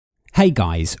Hey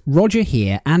guys, Roger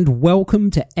here, and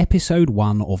welcome to episode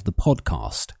 1 of the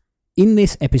podcast. In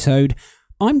this episode,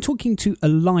 I'm talking to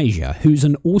Elijah, who's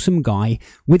an awesome guy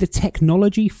with a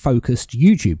technology-focused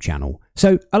YouTube channel.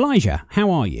 So, Elijah, how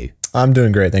are you? I'm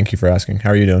doing great. Thank you for asking. How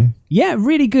are you doing? Yeah,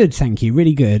 really good. Thank you.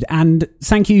 Really good. And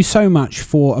thank you so much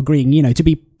for agreeing, to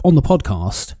be on the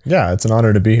podcast. Yeah, it's an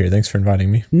honor to be here. Thanks for inviting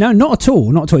me. No, not at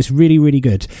all. Not at all. It's really, really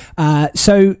good.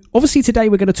 So obviously today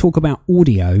we're going to talk about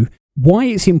audio, why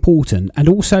it's important, and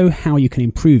also how you can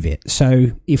improve it.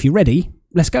 So if you're ready,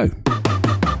 let's go.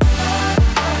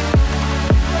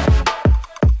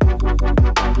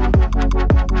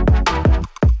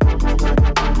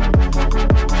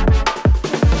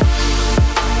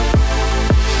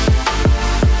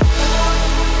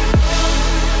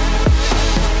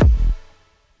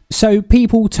 So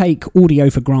people take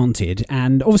audio for granted,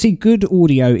 and obviously good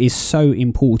audio is so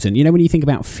important. When you think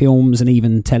about films and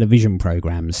even television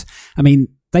programs,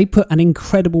 they put an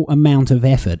incredible amount of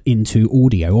effort into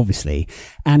audio, obviously.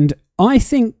 And I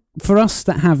think for us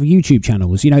that have YouTube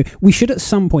channels, we should at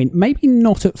some point, maybe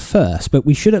not at first, but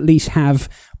we should at least have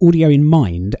audio in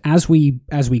mind as we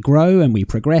grow and we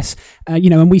progress,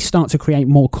 and we start to create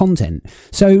more content.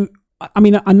 So I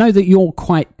know that you're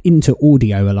quite into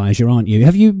audio, Elijah, aren't you?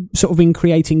 Have you sort of been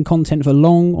creating content for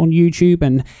long on YouTube,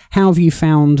 and how have you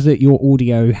found that your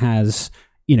audio has,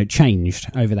 changed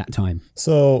over that time?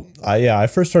 So, I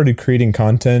first started creating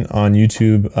content on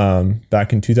YouTube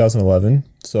back in 2011.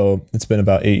 So it's been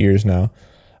about 8 years now.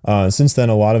 Since then,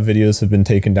 a lot of videos have been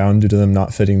taken down due to them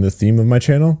not fitting the theme of my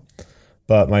channel.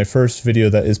 But my first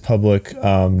video that is public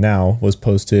now was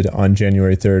posted on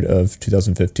January 3rd of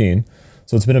 2015.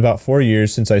 So it's been about 4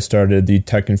 years since I started the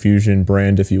Tech Infusion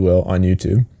brand, if you will, on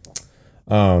YouTube.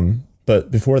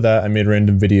 But before that, I made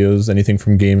random videos, anything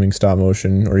from gaming, stop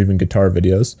motion, or even guitar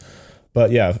videos.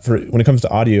 But yeah, when it comes to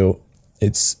audio,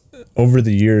 it's over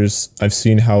the years, I've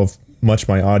seen how much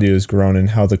my audio has grown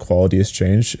and how the quality has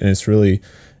changed. And it's really,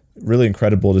 really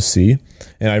incredible to see.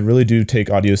 And I really do take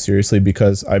audio seriously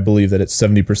because I believe that it's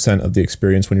 70% of the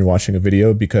experience when you're watching a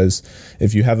video, because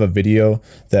if you have a video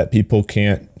that people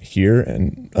can't hear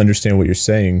and understand what you're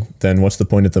saying, then what's the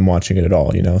point of them watching it at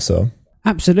all, so.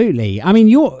 Absolutely. I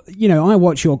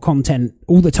watch your content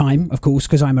all the time, of course,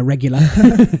 because I'm a regular.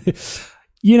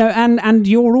 And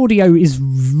your audio is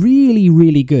really,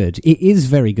 really good. It is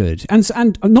very good.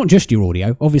 And not just your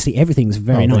audio, obviously everything's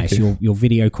very nice, your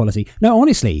video quality. No,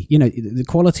 honestly, the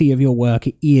quality of your work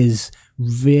is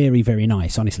very, very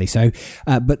nice, honestly. So,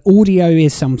 but audio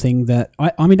is something that,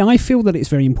 I feel that it's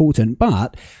very important,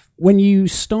 but when you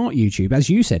start YouTube, as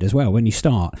you said as well, when you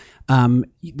start,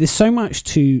 there's so much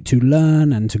to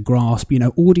learn and to grasp.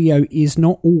 Audio is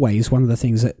not always one of the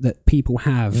things that people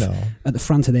have at the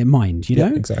front of their mind,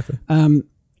 Yeah, exactly. And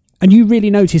you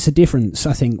really notice a difference,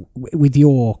 I think, with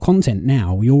your content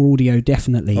now. Your audio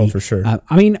definitely. Oh, for sure.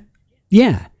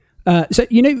 Yeah. So,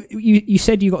 you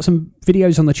said you got some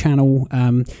videos on the channel.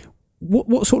 What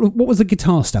was the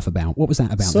guitar stuff about? What was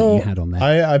that about that you had on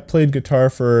there? I played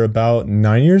guitar for about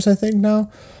 9 years, I think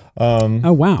now.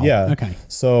 Oh, wow. Yeah. Okay.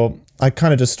 So I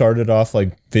kind of just started off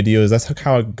like videos. That's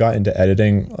how I got into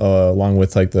editing, along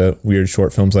with like the weird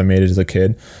short films I made as a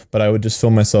kid. But I would just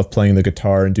film myself playing the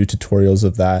guitar and do tutorials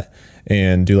of that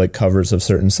and do like covers of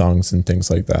certain songs and things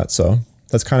like that. So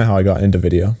that's kind of how I got into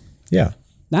video. Yeah.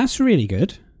 That's really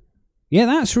good. Yeah,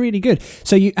 that's really good.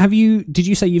 So did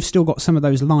you say you've still got some of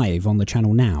those live on the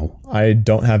channel now? I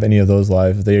don't have any of those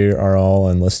live. They are all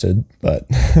unlisted, but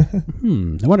I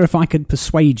wonder if I could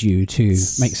persuade you to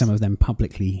make some of them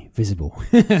publicly visible.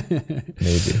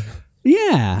 Maybe.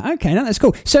 Yeah, okay, no, that's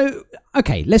cool. So,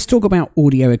 okay, let's talk about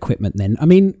audio equipment then.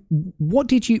 What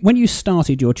did you, when you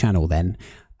started your channel then,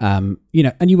 and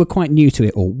you were quite new to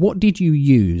it all, what did you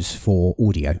use for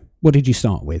audio? What did you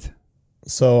start with?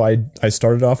 So I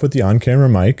started off with the on-camera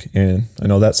mic, and I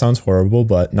know that sounds horrible,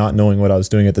 but not knowing what I was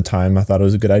doing at the time, I thought it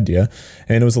was a good idea.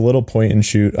 And it was a little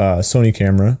point-and-shoot Sony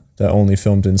camera that only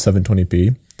filmed in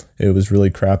 720p. It was really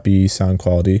crappy sound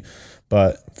quality,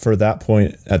 but for that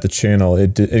point at the channel,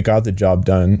 it got the job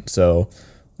done. So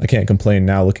I can't complain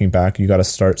now. Looking back, you got to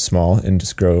start small and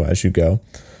just grow as you go.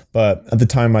 But at the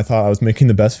time, I thought I was making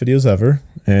the best videos ever,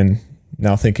 and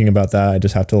now thinking about that, I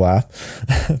just have to laugh.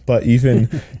 But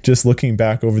even just looking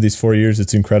back over these 4 years,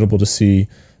 it's incredible to see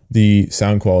the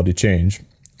sound quality change.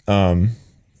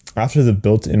 After the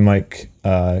built-in mic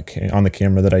on the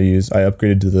camera that I use, I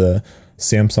upgraded to the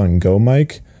Samsung Go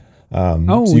mic.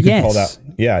 So you could call that,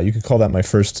 you could call that my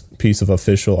first piece of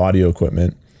official audio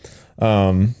equipment.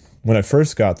 When I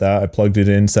first got that, I plugged it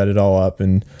in, set it all up,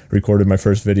 and recorded my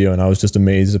first video, and I was just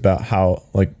amazed about how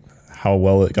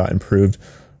well it got improved.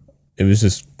 it was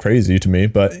just crazy to me.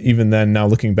 But even then, now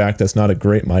looking back, that's not a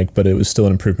great mic, but it was still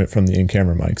an improvement from the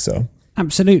in-camera mic. So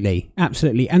absolutely.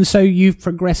 And so you've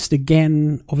progressed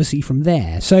again, obviously, from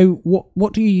there. So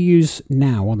what do you use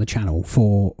now on the channel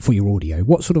for your audio?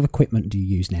 What sort of equipment do you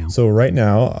use now? So right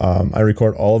now, I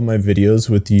record all of my videos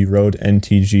with the Rode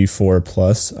NTG4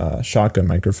 Plus shotgun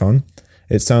microphone.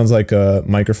 It sounds like a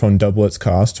microphone double its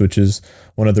cost, which is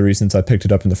one of the reasons I picked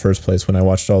it up in the first place when I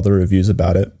watched all the reviews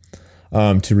about it.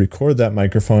 To record that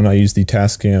microphone, I use the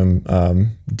Tascam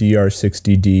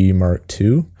DR60D Mark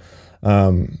II.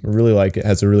 Really like it.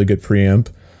 Has a really good preamp.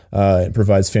 It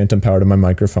provides phantom power to my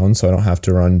microphone, so I don't have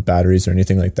to run batteries or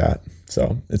anything like that.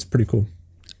 So it's pretty cool.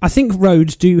 I think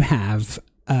Rode do have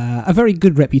a very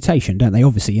good reputation, don't they?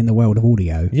 Obviously, in the world of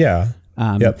audio. Yeah.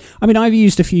 Yep. I mean, I've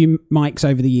used a few mics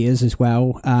over the years as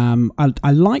well.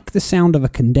 I like the sound of a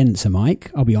condenser mic,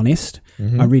 I'll be honest.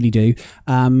 I really do.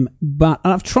 But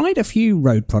I've tried a few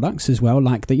Rode products as well,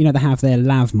 like they have their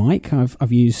lav mic.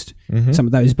 I've used some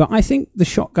of those, but I think the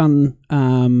shotgun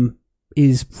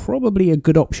is probably a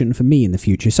good option for me in the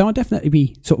future. So I'll definitely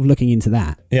be sort of looking into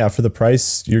that. Yeah, for the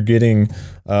price, you're getting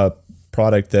a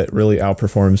product that really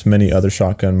outperforms many other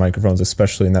shotgun microphones,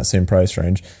 especially in that same price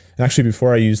range. And actually,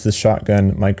 before I used the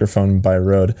shotgun microphone by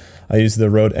Rode, I used the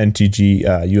Rode NTG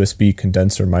USB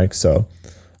condenser mic. So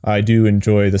I do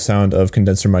enjoy the sound of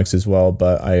condenser mics as well,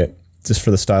 but just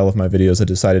for the style of my videos, I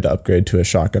decided to upgrade to a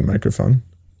shotgun microphone.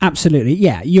 Absolutely.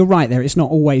 Yeah, you're right there. It's not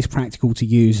always practical to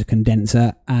use a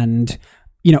condenser. And,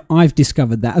 I've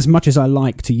discovered that as much as I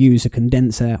like to use a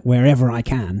condenser wherever I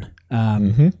can,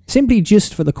 simply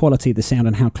just for the quality of the sound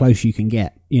and how close you can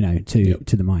get, to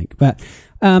the mic. But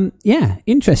yeah,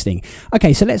 interesting.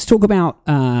 Okay, so let's talk about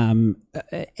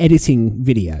editing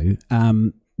video.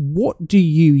 What do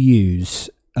you use,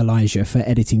 Elijah, for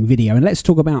editing video? And let's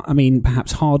talk about,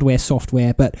 perhaps hardware,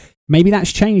 software, but maybe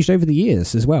that's changed over the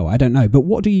years as well. I don't know. But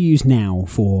what do you use now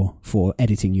for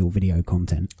editing your video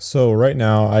content? So right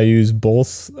now I use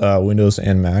both Windows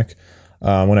and Mac.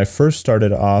 When I first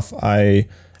started off, I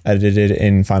edited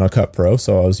in Final Cut Pro,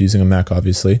 so I was using a Mac,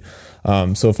 obviously.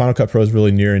 So Final Cut Pro is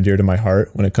really near and dear to my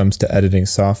heart when it comes to editing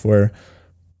software.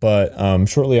 But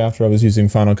shortly after I was using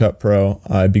Final Cut Pro,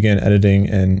 I began editing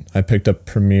and I picked up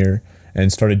Premiere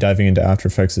and started diving into After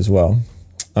Effects as well.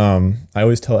 I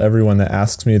always tell everyone that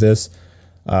asks me this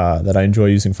that I enjoy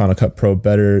using Final Cut Pro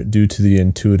better due to the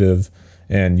intuitive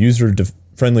and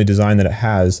user-friendly design that it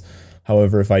has.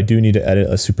 However, if I do need to edit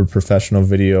a super professional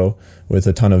video with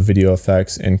a ton of video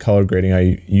effects and color grading,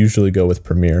 I usually go with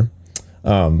Premiere.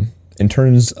 In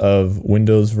terms of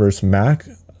Windows versus Mac,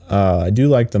 I do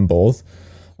like them both.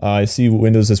 I see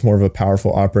Windows as more of a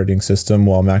powerful operating system,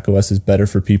 while macOS is better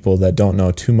for people that don't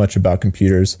know too much about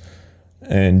computers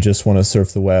and just want to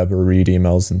surf the web or read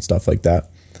emails and stuff like that.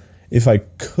 If I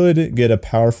could get a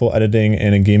powerful editing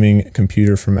and a gaming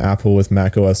computer from Apple with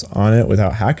macOS on it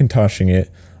without Hackintoshing it,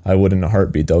 I would in a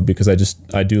heartbeat though, because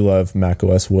I do love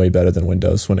macOS way better than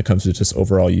Windows when it comes to just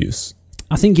overall use.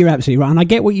 I think you're absolutely right, and I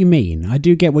get what you mean. I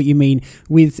do get what you mean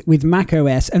with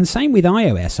macOS, and same with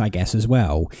iOS, I guess, as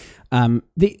well.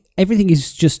 Everything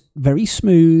is just very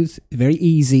smooth, very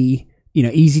easy,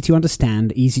 easy to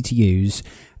understand, easy to use.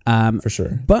 For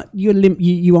sure. But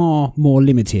you are more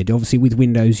limited. Obviously, with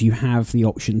Windows, you have the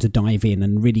option to dive in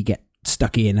and really get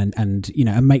stuck in and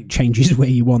make changes where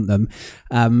you want them.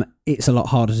 It's a lot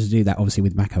harder to do that, obviously,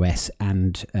 with macOS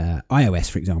and iOS,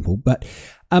 for example. But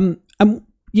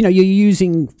you're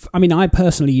using, I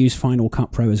personally use Final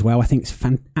Cut Pro as well. I think it's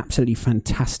absolutely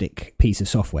fantastic piece of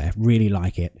software. Really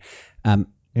like it. And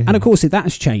of course,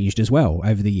 that's changed as well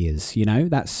over the years.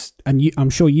 I'm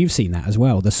sure you've seen that as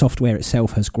well. The software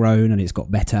itself has grown and it's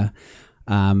got better.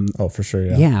 For sure,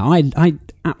 yeah. Yeah, I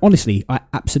honestly, I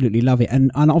absolutely love it.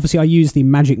 And obviously I use the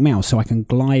Magic Mouse so I can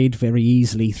glide very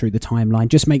easily through the timeline.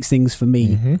 Just makes things for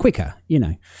me quicker,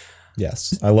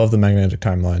 Yes, I love the magnetic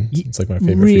timeline. It's like my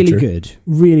favorite really feature. Good.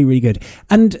 Really, really good.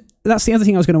 And that's the other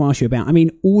thing I was going to ask you about.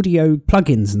 Audio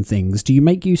plugins and things. Do you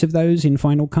make use of those in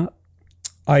Final Cut?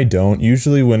 I don't.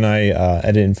 Usually when I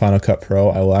edit in Final Cut Pro,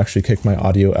 I will actually kick my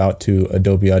audio out to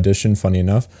Adobe Audition, funny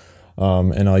enough,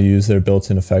 and I'll use their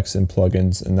built-in effects and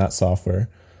plugins in that software.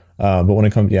 But when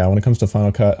it comes to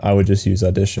Final Cut, I would just use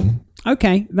Audition.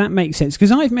 Okay, that makes sense,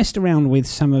 because I've messed around with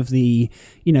some of the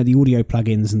audio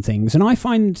plugins and things, and I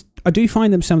do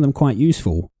find some of them quite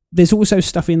useful. There's also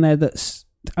stuff in there that's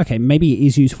okay, maybe it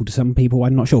is useful to some people,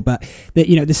 I'm not sure, but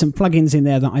there's some plugins in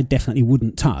there that I definitely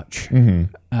wouldn't touch.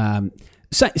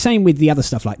 Same with the other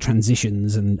stuff like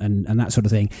transitions and that sort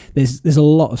of thing. There's a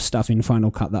lot of stuff in Final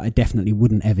Cut that I definitely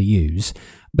wouldn't ever use.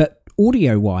 But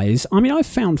audio-wise, I've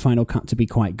found Final Cut to be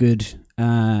quite good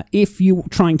if you're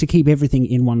trying to keep everything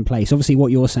in one place, obviously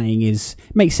what you're saying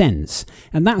makes sense,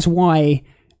 and that's why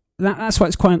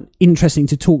it's quite interesting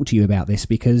to talk to you about this,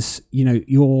 because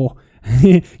your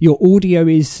audio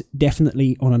is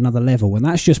definitely on another level, and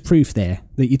that's just proof there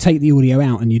that you take the audio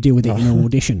out and you deal with it in an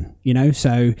audition.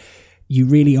 So you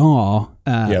really are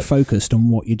focused on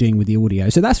what you're doing with the audio.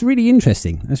 So that's really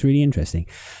interesting.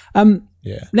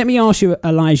 Let me ask you,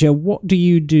 Elijah, what do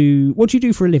you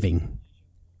do for a living?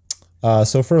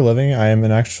 So for a living, I am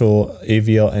an actual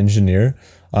AVL engineer.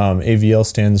 AVL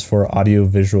stands for audio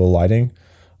visual lighting.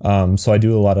 So I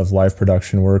do a lot of live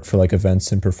production work for like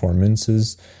events and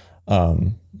performances.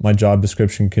 My job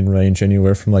description can range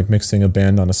anywhere from like mixing a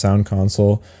band on a sound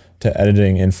console to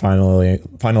editing and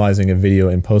finalizing a video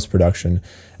in post-production.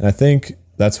 And I think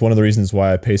that's one of the reasons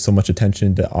why I pay so much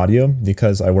attention to audio,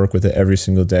 because I work with it every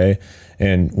single day.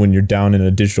 And when you're down in a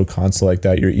digital console like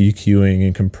that, you're EQing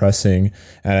and compressing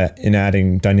and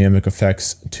adding dynamic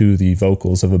effects to the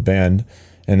vocals of a band.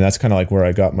 And that's kind of like where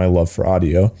I got my love for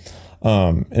audio.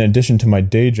 In addition to my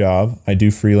day job, I do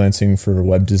freelancing for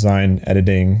web design,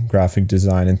 editing, graphic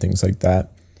design, and things like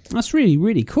that. That's really,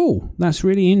 really cool. That's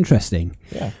really interesting.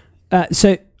 Yeah.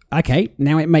 Okay,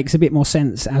 now it makes a bit more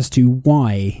sense as to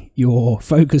why you're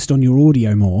focused on your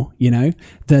audio more,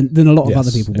 than a lot of other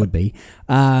people would be.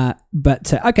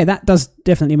 Okay, that does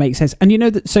definitely make sense.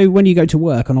 And so when you go to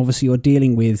work, and obviously you're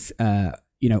dealing with,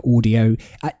 audio,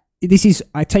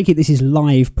 I take it this is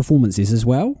live performances as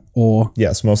well, or?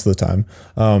 Yes, most of the time.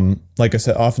 Like I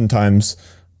said, oftentimes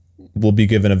we'll be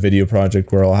given a video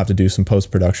project where I'll have to do some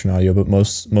post-production audio, but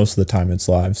most of the time it's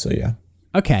live, so yeah.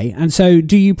 Okay, and so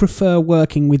do you prefer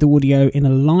working with audio in a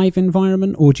live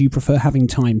environment, or do you prefer having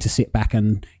time to sit back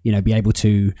and be able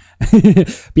to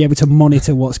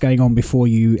monitor what's going on before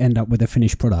you end up with a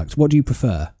finished product? What do you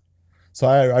prefer? So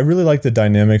I really like the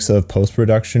dynamics of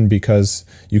post-production, because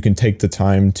you can take the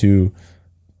time to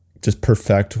just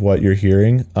perfect what you're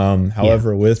hearing.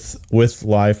 However, with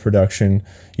live production,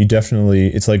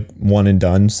 it's like one and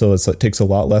done, so it takes a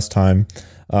lot less time.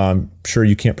 Sure,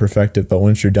 you can't perfect it, but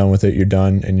once you're done with it, you're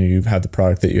done, and you've had the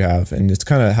product that you have, and it's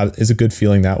kind of is a good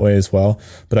feeling that way as well.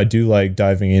 But I do like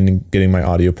diving in and getting my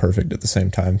audio perfect at the same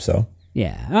time. So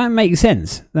yeah, that makes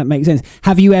sense.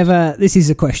 Have you ever? This is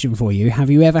a question for you. Have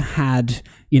you ever had?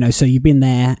 So you've been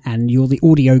there, and you're the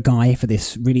audio guy for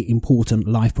this really important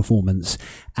live performance.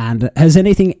 And has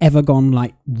anything ever gone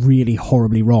like really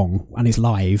horribly wrong, and it's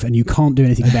live, and you can't do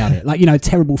anything about it? Like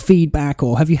terrible feedback,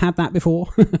 or have you had that before?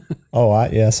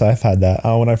 Yes, I've had that.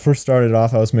 When I first started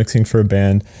off, I was mixing for a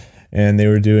band, and they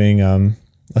were doing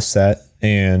a set,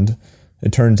 and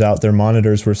it turns out their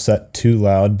monitors were set too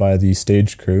loud by the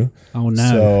stage crew. Oh no!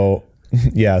 So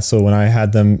yeah, so when I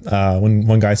had them, when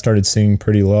one guy started singing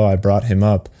pretty low, I brought him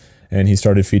up, and he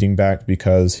started feeding back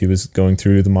because he was going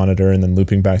through the monitor and then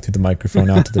looping back to the microphone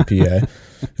out to the PA.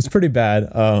 It's pretty bad,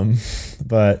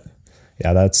 but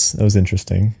yeah, that was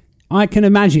interesting. I can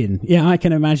imagine. Yeah, I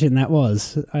can imagine that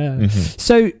was.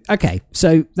 So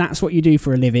that's what you do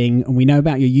for a living, and we know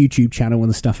about your YouTube channel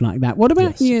and stuff like that. What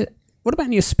about What about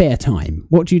in your spare time?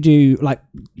 What do you do? Like,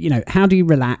 how do you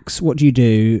relax? What do you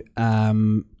do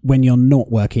when you're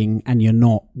not working and you're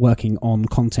not working on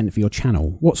content for your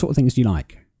channel? What sort of things do you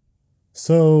like?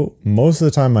 So most of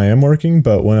the time I am working,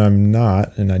 but when I'm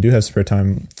not, and I do have spare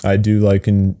time, I do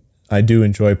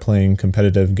enjoy playing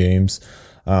competitive games.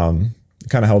 It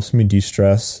kind of helps me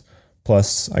de-stress.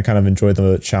 Plus, I kind of enjoy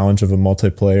the challenge of a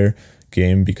multiplayer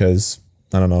game because,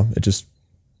 I don't know,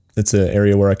 it's an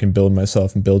area where I can build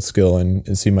myself and build skill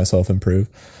and see myself improve.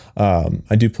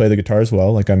 I do play the guitar as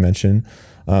well, like I mentioned.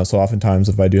 So oftentimes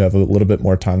if I do have a little bit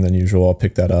more time than usual, I'll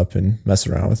pick that up and mess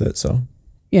around with it. So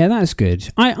yeah, that's good.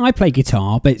 I play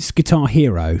guitar, but it's Guitar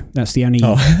Hero. That's the only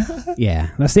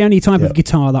that's the only type of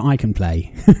guitar that I can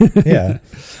play. Yeah.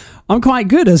 I'm quite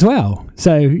good as well.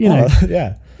 So,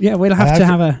 yeah, we'll have to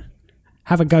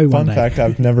have a go one day. Fun fact,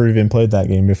 I've never even played that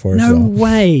game before. No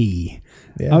way.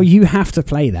 Yeah. Oh, you have to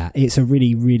play that. It's a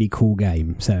really, really cool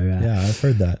game. So yeah, I've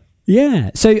heard that.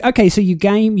 Yeah. So, okay, so you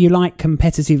game, you like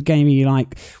competitive gaming,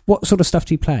 what sort of stuff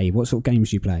do you play? What sort of games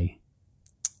do you play?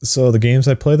 So the games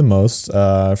I play the most,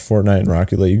 Fortnite and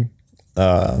Rocket League.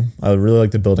 I really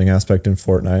like the building aspect in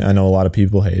Fortnite. I know a lot of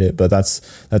people hate it, but that's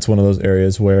one of those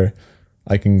areas where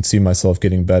I can see myself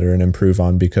getting better and improve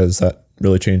on, because that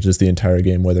really changes the entire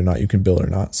game, whether or not you can build or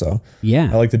not. So yeah,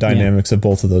 I like the dynamics of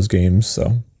both of those games.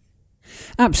 So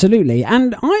absolutely.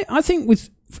 And I think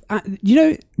with,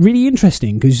 really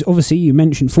interesting, because obviously you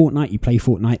mentioned Fortnite, you play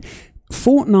Fortnite.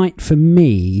 Fortnite for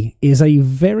me is a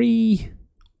very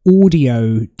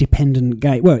audio dependent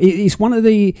game. Well, it's one of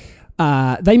the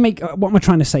they make, what am I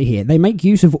trying to say here? They make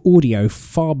use of audio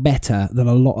far better than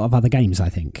a lot of other games, I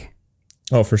think.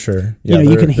 Oh, for sure. Yeah,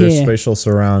 you can hear their spatial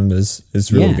surround is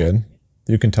really good.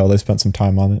 You can tell they spent some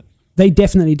time on it. They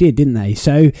definitely did, didn't they?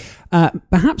 So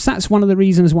perhaps that's one of the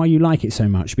reasons why you like it so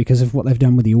much, because of what they've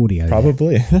done with the audio.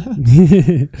 Probably.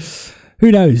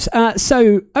 Who knows?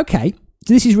 Okay.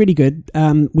 So this is really good.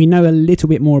 We know a little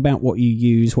bit more about what you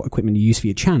use, what equipment you use for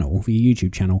your channel, for your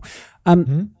YouTube channel.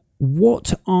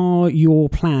 What are your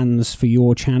plans for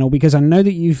your channel? Because I know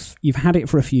that you've had it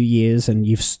for a few years and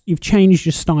you've changed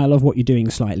your style of what you're doing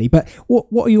slightly. But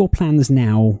what are your plans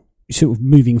now, sort of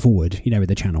moving forward, with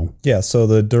the channel? Yeah, so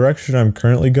the direction I'm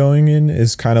currently going in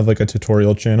is kind of like a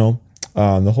tutorial channel.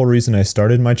 The whole reason I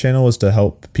started my channel was to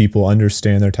help people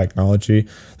understand their technology.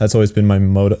 That's always been my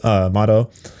motto.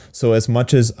 So as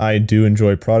much as I do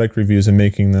enjoy product reviews and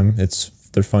making them,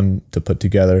 they're fun to put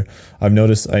together, I've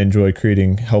noticed I enjoy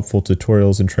creating helpful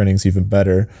tutorials and trainings even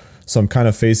better. So I'm kind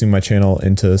of phasing my channel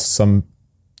into some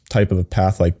type of a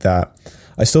path like that.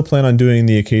 I still plan on doing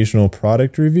the occasional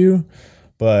product review,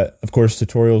 but of course,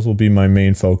 tutorials will be my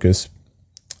main focus.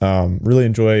 Really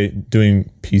enjoy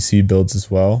doing PC builds as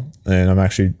well. And I'm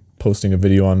actually posting a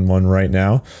video on one right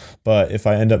now. But if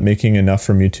I end up making enough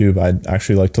from YouTube, I'd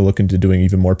actually like to look into doing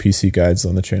even more PC guides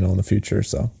on the channel in the future.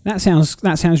 So that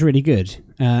sounds really good.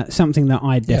 Something that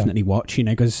I definitely watch,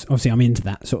 because obviously I'm into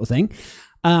that sort of thing.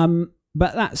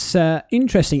 But that's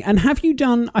interesting. And have you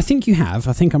done, I think you have,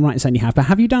 I think I'm right in saying you have, but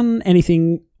have you done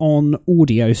anything on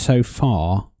audio so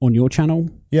far on your channel?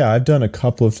 Yeah, I've done a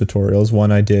couple of tutorials.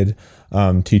 One I did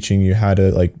teaching you how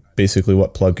to, basically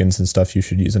what plugins and stuff you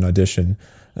should use in Audition.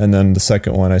 And then the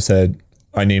second one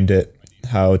I named it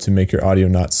How to Make Your Audio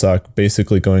Not Suck,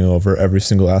 basically going over every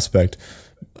single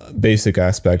basic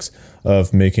aspects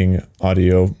of making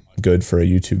audio good for a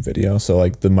YouTube video. So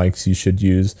like the mics you should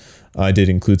use. I did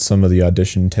include some of the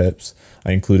Audition tips.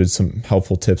 I included some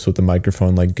helpful tips with the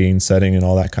microphone, like gain setting and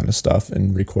all that kind of stuff,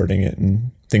 and recording it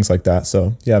and things like that.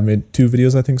 So yeah, I've made 2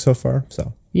 videos, I think, so far.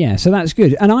 So yeah, so that's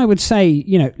good. And I would say,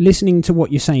 listening to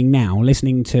what you're saying now,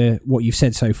 listening to what you've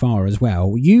said so far as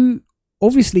well, you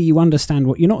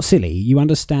understand you're not silly. You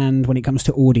understand when it comes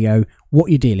to audio, what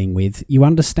you're dealing with. You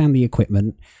understand the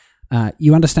equipment.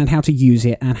 You understand how to use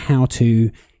it and how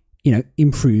to,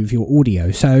 improve your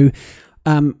audio. So,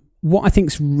 what I think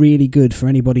is really good for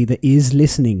anybody that is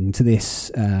listening to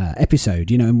this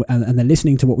episode, and they're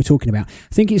listening to what we're talking about,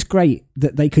 I think it's great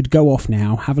that they could go off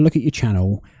now, have a look at your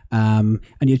channel. And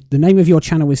the name of your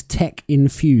channel is Tech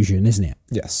Infusion, isn't it?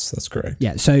 Yes, that's correct.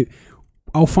 Yeah, so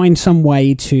I'll find some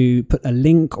way to put a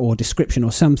link or description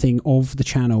or something of the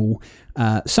channel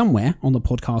somewhere on the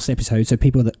podcast episode, so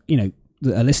people that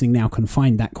that are listening now can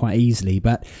find that quite easily.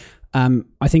 But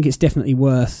I think it's definitely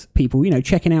worth people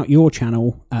checking out your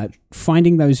channel,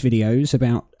 finding those videos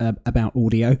about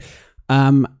audio,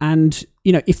 and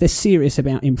if they're serious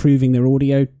about improving their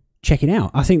audio, check it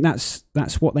out. I think that's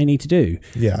what they need to do.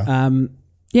 Yeah.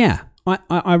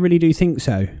 I really do think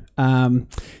so.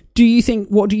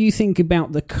 What do you think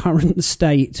about the current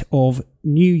state of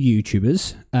new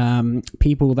YouTubers,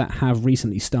 people that have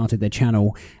recently started their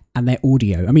channel and their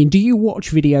audio? I mean, do you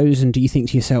watch videos and do you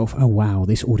think to yourself, oh wow,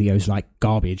 this audio's like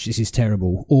garbage, this is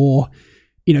terrible? Or,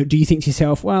 do you think to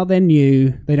yourself, well, they're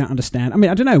new, they don't understand? I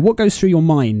mean, I don't know, what goes through your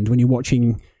mind when you're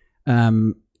watching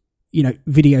videos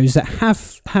that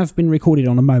have been recorded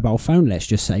on a mobile phone, let's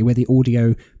just say, where the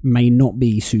audio may not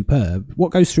be superb?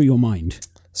 What goes through your mind?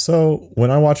 So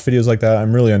when I watch videos like that,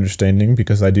 I'm really understanding,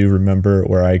 because I do remember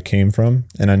where I came from.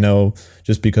 And I know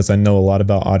just because I know a lot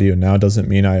about audio now doesn't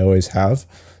mean I always have.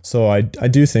 So I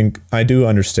do think I do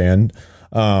understand.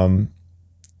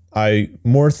 I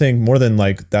more than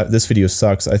like that this video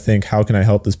sucks, I think, how can I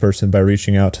help this person by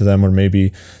reaching out to them, or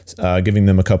maybe giving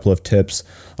them a couple of tips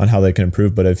on how they can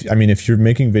improve. But if you're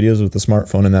making videos with a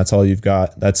smartphone and that's all you've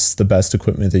got, that's the best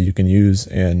equipment that you can use,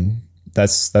 and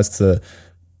that's the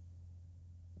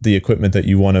equipment that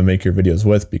you want to make your videos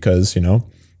with. Because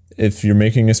if you're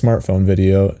making a smartphone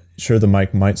video, sure, the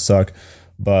mic might suck,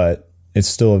 but it's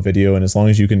still a video, and as long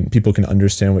as people can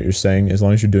understand what you're saying, as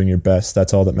long as you're doing your best,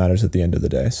 that's all that matters at the end of the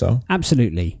day. So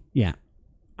absolutely, yeah,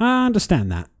 I understand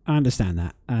that,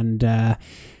 and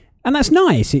that's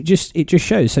nice. It just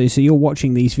shows. So you're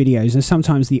watching these videos, and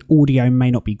sometimes the audio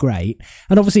may not be great,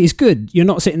 and obviously it's good. You're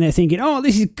not sitting there thinking, "Oh,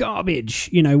 this is garbage."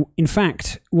 In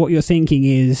fact, what you're thinking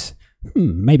is,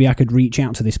 maybe I could reach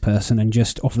out to this person and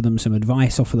just offer them some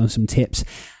advice, offer them some tips.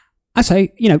 I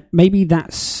say, maybe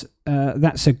that's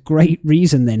a great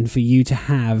reason then for you to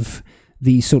have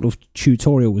these sort of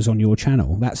tutorials on your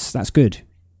channel. That's good.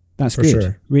 That's for good.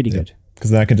 Sure. Really good. because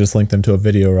then I can just link them to a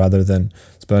video rather than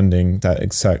spending that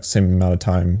exact same amount of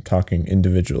time talking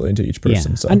individually to each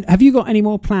person. Yeah. So. And have you got any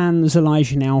more plans,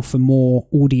 Elijah, now for more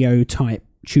audio type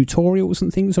tutorials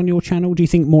and things on your channel? Do you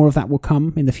think more of that will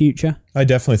come in the future? I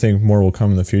definitely think more will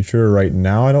come in the future. Right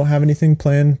now, I don't have anything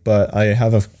planned, but I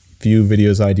have a few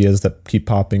videos ideas that keep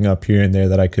popping up here and there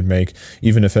that I could make,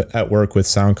 even if at work with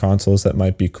sound consoles, that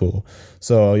might be cool.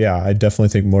 So yeah, I definitely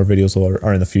think more videos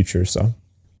are in the future. So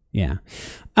yeah.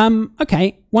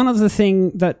 Okay. One other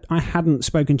thing that I hadn't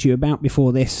spoken to you about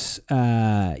before this,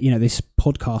 this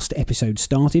podcast episode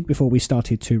started, before we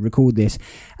started to record this,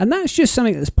 and that's just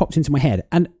something that's popped into my head.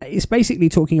 And it's basically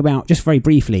talking about, just very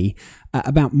briefly,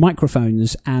 about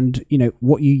microphones and,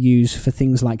 what you use for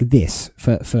things like this,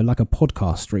 for like a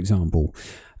podcast, for example.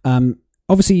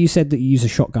 Obviously, you said that you use a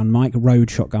shotgun mic, a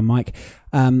Rode shotgun mic.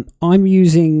 I'm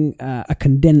using a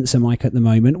condenser mic at the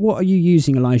moment. What are you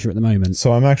using, Elijah, at the moment?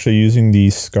 So I'm actually using the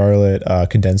Scarlett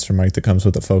condenser mic that comes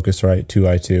with the Focusrite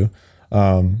 2i2.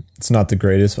 It's not the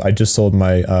greatest. I just sold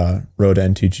my Rode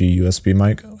NTG USB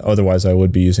mic. Otherwise, I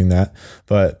would be using that.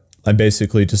 But I'm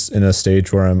basically just in a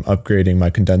stage where I'm upgrading my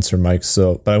condenser mic.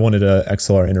 But I wanted a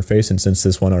XLR interface, and since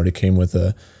this one already came with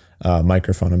a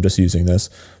microphone, I'm just using this.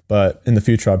 But in the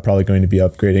future, I'm probably going to be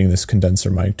upgrading this condenser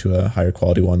mic to a higher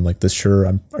quality one, like the Shure.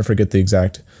 I forget the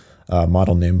exact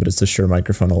model name, but it's the Shure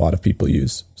microphone a lot of people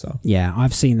use. So yeah,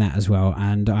 I've seen that as well,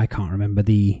 and I can't remember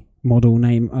the model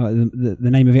name,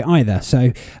 the name of it either.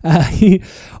 So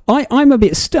I'm a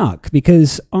bit stuck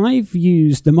because I've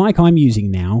used the mic I'm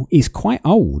using now is quite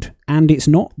old and it's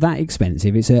not that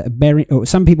expensive. It's a Behringer,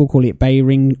 some people call it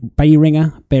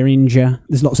Behringer.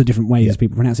 There's lots of different ways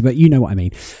people pronounce it, but you know what I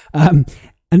mean.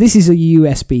 And this is a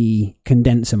USB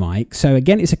condenser mic. So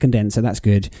again, it's a condenser. That's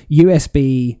good.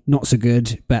 USB, not so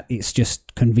good, but it's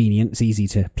just convenient. It's easy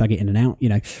to plug it in and out,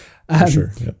 For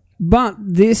sure. Yep. But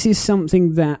this is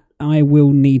something that I will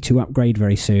need to upgrade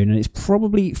very soon. And it's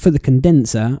probably, for the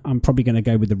condenser, I'm probably going to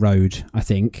go with the Rode, I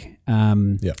think.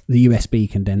 The USB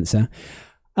condenser.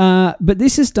 But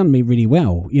this has done me really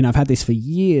well. I've had this for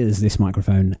years, this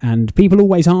microphone. And people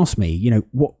always ask me,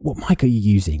 what mic are you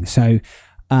using? So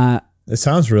it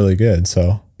sounds really good.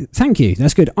 So thank you.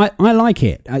 That's good. I like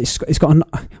it. It's got,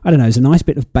 it's a nice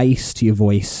bit of bass to your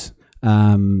voice.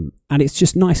 And it's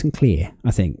just nice and clear, I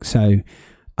think. So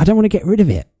I don't want to get rid of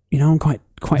it. I'm quite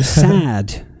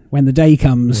sad when the day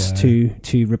comes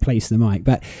to replace the mic.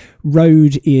 But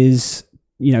Rode is,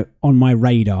 on my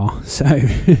radar. So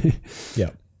yeah.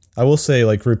 I will say,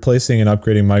 like, replacing and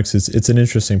upgrading mics, it's an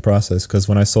interesting process, because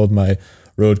when I sold my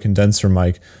Rode condenser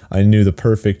mic, I knew the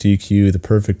perfect EQ, the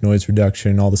perfect noise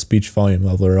reduction, all the speech volume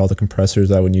leveler, all the compressors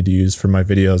I would need to use for my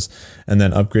videos, and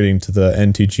then upgrading to the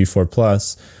NTG4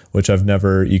 Plus, which I've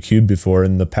never EQ'd before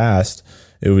in the past.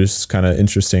 It was kind of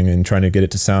interesting and trying to get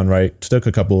it to sound right. Took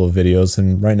a couple of videos,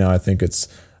 and right now I think it's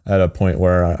at a point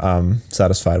where I'm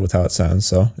satisfied with how it sounds.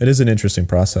 So it is an interesting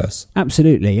process.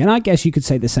 Absolutely. And I guess you could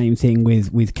say the same thing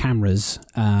with cameras,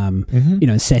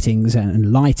 settings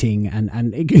and lighting, and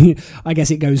I guess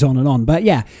it goes on and on. But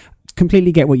yeah,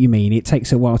 completely get what you mean. It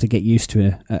takes a while to get used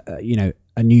to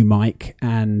a new mic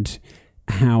and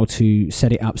how to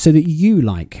set it up so that you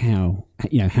like how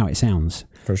it sounds.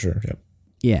 For sure. Yep.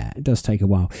 Yeah, it does take a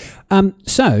while.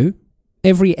 So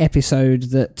every episode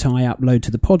that I upload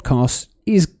to the podcast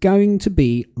is going to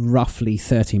be roughly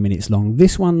 30 minutes long.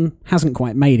 This one hasn't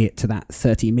quite made it to that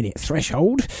 30-minute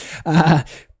threshold,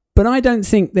 but I don't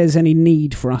think there's any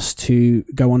need for us to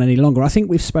go on any longer. I think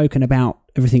we've spoken about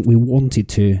everything we wanted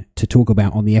to talk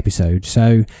about on the episode.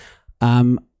 So,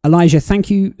 Elijah,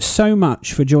 thank you so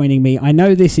much for joining me. I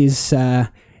know this is...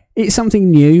 it's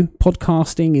something new.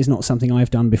 Podcasting is not something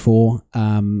I've done before.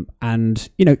 And,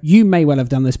 you may well have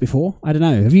done this before. I don't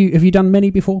know. Have you done many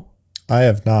before? I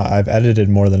have not. I've edited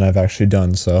more than I've actually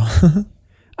done, so.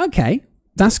 Okay.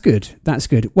 That's good. That's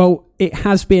good. Well, it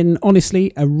has been,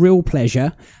 honestly, a real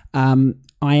pleasure. I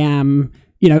am,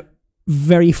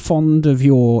 very fond of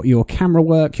your camera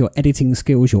work, your editing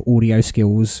skills, your audio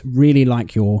skills. Really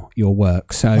like your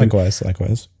work. So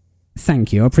Likewise.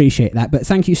 Thank you. I appreciate that. But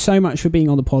thank you so much for being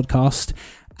on the podcast.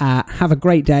 Have a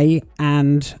great day,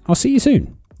 and I'll see you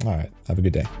soon. All right. Have a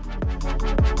good day.